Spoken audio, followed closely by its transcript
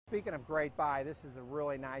Speaking of great buy, this is a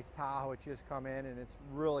really nice Tahoe. It's just come in and it's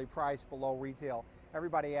really priced below retail.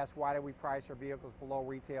 Everybody asks, why do we price our vehicles below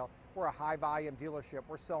retail? We're a high volume dealership.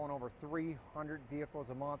 We're selling over 300 vehicles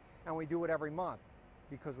a month, and we do it every month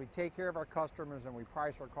because we take care of our customers and we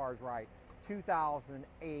price our cars right.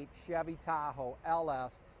 2008 Chevy Tahoe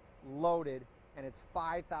LS, loaded, and it's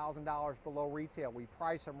 $5,000 below retail. We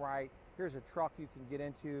price them right. Here's a truck you can get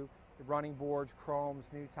into, the running boards, chromes,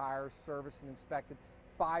 new tires, serviced and inspected,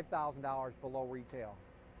 $5,000 below retail.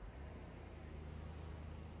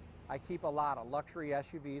 I keep a lot of luxury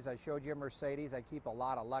SUVs. I showed you a Mercedes. I keep a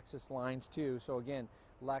lot of Lexus lines too. So again,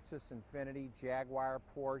 Lexus, Infiniti, Jaguar,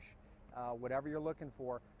 Porsche, whatever you're looking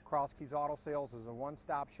for. Cross Keys Auto Sales is a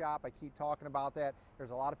one-stop shop. I keep talking about that.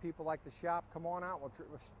 There's a lot of people like to shop. Come on out. We'll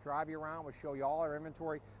drive you around. We'll show you all our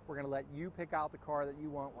inventory. We're going to let you pick out the car that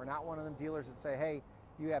you want. We're not one of them dealers that say, hey,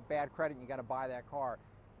 you have bad credit and you got to buy that car.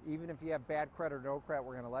 Even if you have bad credit or no credit,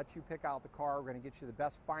 we're going to let you pick out the car. We're going to get you the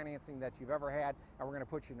best financing that you've ever had, and we're going to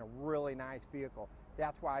put you in a really nice vehicle.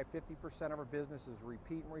 That's why 50% of our business is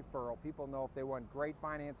repeat and referral. People know if they want great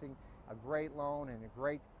financing, a great loan, and a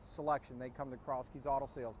great selection, they come to Cross Keys Auto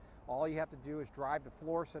Sales. All you have to do is drive to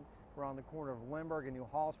Florissant. We're on the corner of Lindbergh and New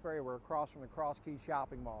Halls Ferry. We're across from the Cross Keys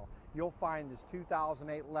Shopping Mall. You'll find this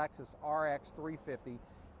 2008 Lexus RX350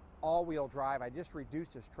 all-wheel drive. I just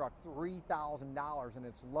reduced this truck $3,000 and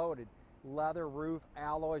it's loaded. Leather roof,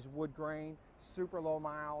 alloys, wood grain, super low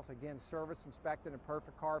miles, again, service inspected and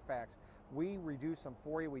perfect Carfax. We reduce them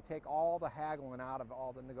for you. We take all the haggling out of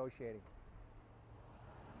all the negotiating.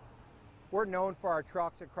 We're known for our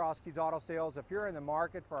trucks at Cross Keys Auto Sales. If you're in the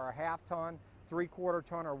market for our half-ton, three-quarter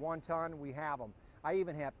ton, or 1 ton, we have them. I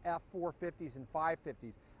even have F450s and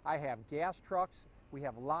 550s. I have gas trucks. We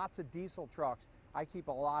have lots of diesel trucks. I keep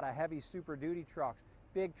a lot of heavy Super Duty trucks,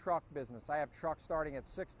 big truck business. I have trucks starting at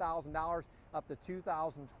 $6,000 up to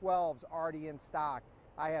 2012s already in stock.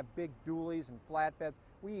 I have big dualies and flatbeds.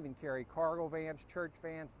 We even carry cargo vans, church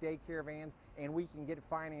vans, daycare vans, and we can get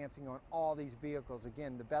financing on all these vehicles.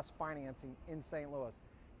 Again, the best financing in St. Louis.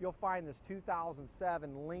 You'll find this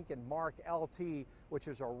 2007 Lincoln MRK LT, which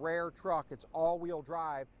is a rare truck. It's all-wheel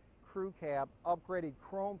drive, crew cab, upgraded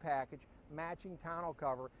chrome package, matching tonneau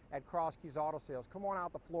cover at Cross Keys Auto Sales. Come on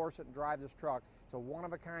out to Florissant and drive this truck. It's a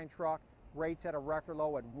one-of-a-kind truck, rates at a record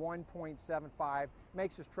low at 1.75,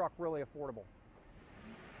 makes this truck really affordable.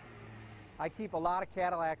 I keep a lot of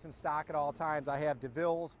Cadillacs in stock at all times. I have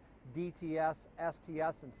Devilles, DTS,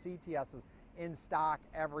 STS, and CTSs in stock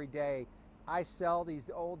every day. I sell these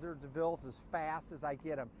older Devilles as fast as I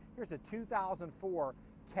get them. Here's a 2004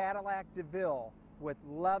 Cadillac Deville with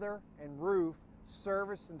leather and roof,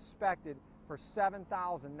 service inspected, for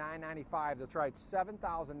 $7,995. That's right,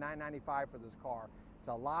 $7,995 for this car. It's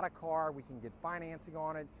a lot of car. We can get financing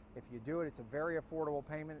on it. If you do it, it's a very affordable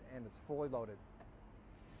payment and it's fully loaded.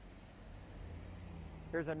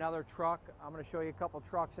 Here's another truck. I'm going to show you a couple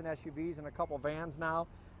trucks and SUVs and a couple vans now.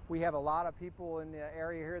 We have a lot of people in the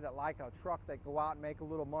area here that like a truck that go out and make a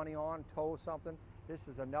little money on, tow something. This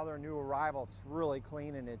is another new arrival. It's really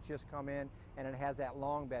clean and it just come in, and it has that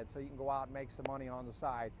long bed so you can go out and make some money on the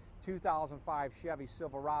side. 2005 Chevy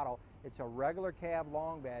Silverado. It's a regular cab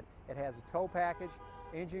long bed. It has a tow package,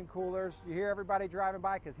 engine coolers. You hear everybody driving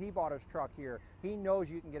by because he bought his truck here. He knows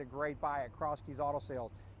you can get a great buy at Cross Keys Auto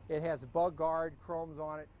Sales. It has a bug guard, chromes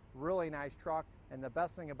on it, really nice truck. And the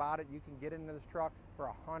best thing about it, you can get into this truck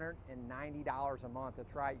for $190 a month.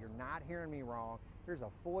 That's right, you're not hearing me wrong. Here's a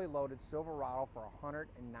fully loaded Silverado for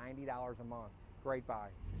 $190 a month. Great buy.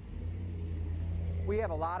 We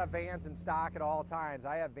have a lot of vans in stock at all times.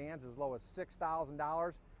 I have vans as low as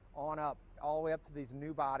 $6,000 on up, all the way up to these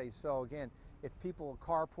new bodies. So again, if people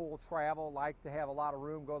carpool, travel, like to have a lot of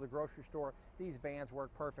room, go to the grocery store, these vans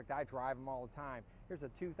work perfect. I drive them all the time. Here's a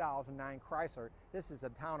 2009 Chrysler. This is a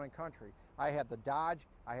town and country. I have the Dodge,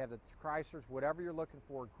 I have the Chryslers, whatever you're looking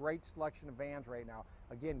for. Great selection of vans right now.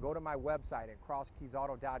 Again, go to my website at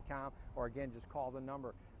crosskeysauto.com, or again, just call the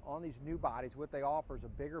number. On these new bodies, what they offer is a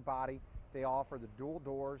bigger body. They offer the dual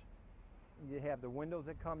doors. You have the windows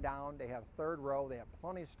that come down. They have third row. They have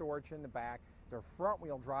plenty of storage in the back. They're front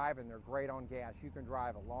wheel drive and they're great on gas. You can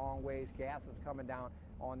drive a long ways. Gas is coming down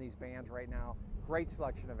on these vans right now. Great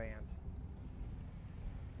selection of vans.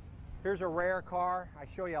 Here's a rare car. I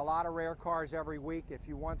show you a lot of rare cars every week. If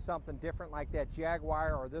you want something different like that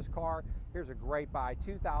Jaguar or this car, here's a great buy.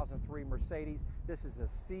 2003 Mercedes. This is a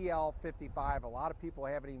CL55. A lot of people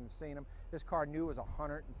haven't even seen them. This car new is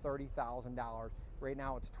 $130,000. Right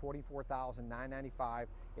now it's $24,995.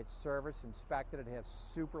 It's service inspected. It has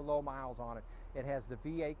super low miles on it. It has the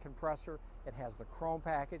V8 compressor. It has the chrome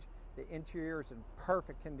package. The interior is in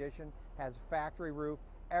perfect condition. Has factory roof.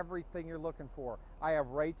 everything you're looking for. I have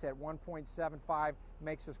rates at 1.75,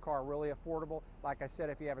 makes this car really affordable. Like I said,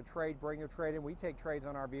 if you have a trade, bring your trade in. We take trades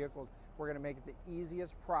on our vehicles. We're going to make it the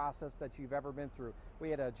easiest process that you've ever been through. We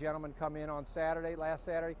had a gentleman come in on Saturday, last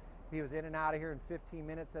Saturday. He was in and out of here in 15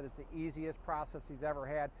 minutes. That is the easiest process he's ever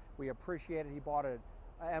had. We appreciate it. He bought a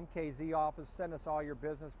MKZ office. Send us all your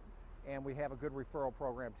business, and we have a good referral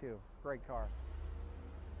program too. Great car.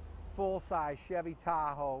 Full-size Chevy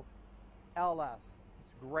Tahoe LS.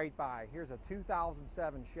 It's a great buy. Here's a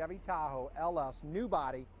 2007 Chevy Tahoe LS, new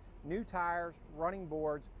body, new tires, running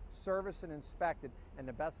boards, serviced and inspected, and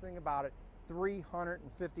the best thing about it,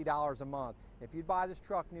 $350 a month. If you buy this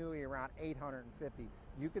truck newly, around $850.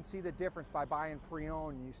 You can see the difference by buying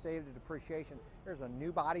pre-owned and you save the depreciation. Here's a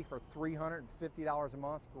new body for $350 a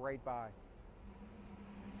month. Great buy.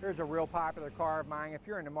 Here's a real popular car of mine. If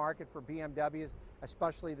you're in the market for BMWs,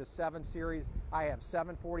 especially the 7 Series, I have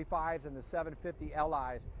 745s and the 750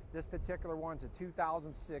 LIs. This particular one's a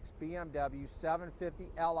 2006 BMW 750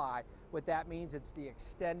 Li. What that means, it's the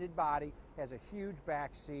extended body, has a huge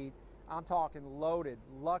back seat. I'm talking loaded,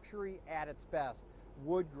 luxury at its best.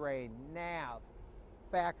 Wood grain, nav,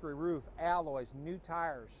 factory roof, alloys, new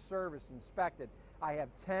tires, serviced, inspected. I have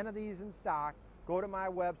 10 of these in stock. Go to my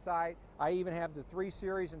website. I even have the 3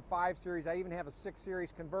 Series and 5 Series. I even have a 6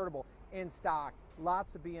 Series convertible in stock.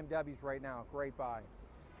 Lots of BMWs right now. Great buy.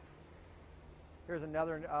 Here's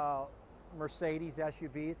another Mercedes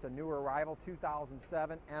SUV. It's a new arrival,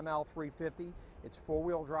 2007 ML350. It's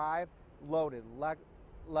 4-wheel drive, loaded,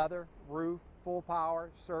 leather, roof, full power,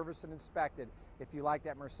 serviced and inspected. If you like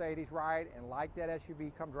that Mercedes ride and like that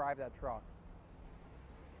SUV, come drive that truck.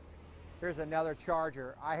 Here's another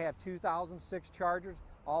Charger. I have 2006 Chargers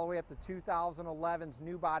all the way up to 2011's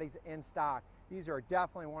new bodies in stock. These are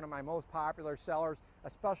definitely one of my most popular sellers,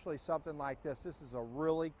 especially something like this. This is a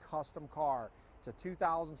really custom car. It's a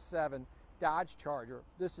 2007 Dodge Charger.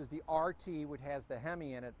 This is the RT, which has the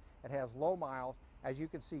Hemi in it. It has low miles. As you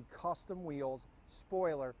can see, custom wheels,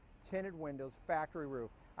 spoiler, tinted windows, factory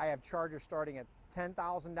roof. I have Chargers starting at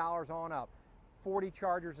 $10,000 on up. 40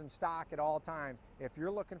 Chargers in stock at all times. If you're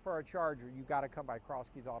looking for a Charger, you got to come by Cross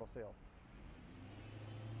Keys Auto Sales.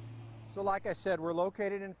 So like I said, we're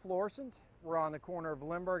located in Florissant. We're on the corner of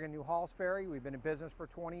Lindbergh and New Halls Ferry. We've been in business for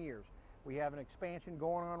 20 years. We have an expansion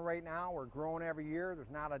going on right now. We're growing every year.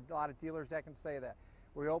 There's not a lot of dealers that can say that.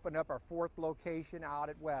 We opened up our 4th location out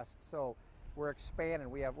at West, so we're expanding.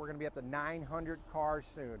 We're going to be up to 900 cars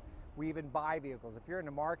soon. We even buy vehicles. If you're in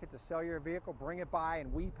the market to sell your vehicle, bring it by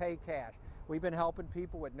and we pay cash. We've been helping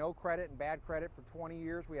people with no credit and bad credit for 20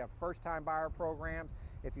 years. We have first-time buyer programs.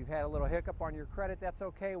 If you've had a little hiccup on your credit, that's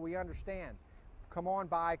okay. We understand. Come on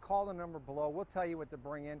by, call the number below. We'll tell you what to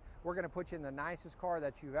bring in. We're going to put you in the nicest car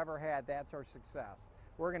that you've ever had. That's our success.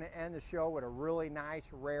 We're going to end the show with a really nice,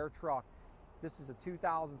 rare truck. This is a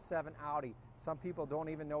 2007 Audi. Some people don't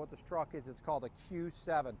even know what this truck is. It's called a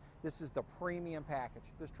Q7. This is the premium package.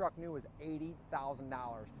 This truck new is $80,000.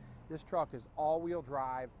 This truck is all-wheel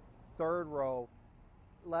drive, 3rd row,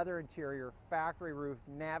 leather interior, factory roof,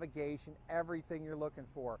 navigation, everything you're looking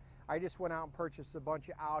for. I just went out and purchased a bunch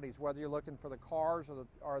of Audis. Whether you're looking for the cars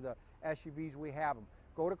or the SUVs, we have them.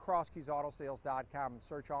 Go to crosskeysautosales.com and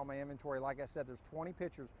search all my inventory. Like I said, there's 20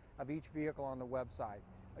 pictures of each vehicle on the website.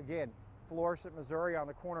 Again, Florissant, Missouri, on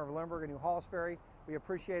the corner of Lindbergh and New Halls Ferry. We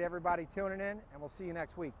appreciate everybody tuning in, and we'll see you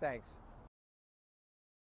next week. Thanks.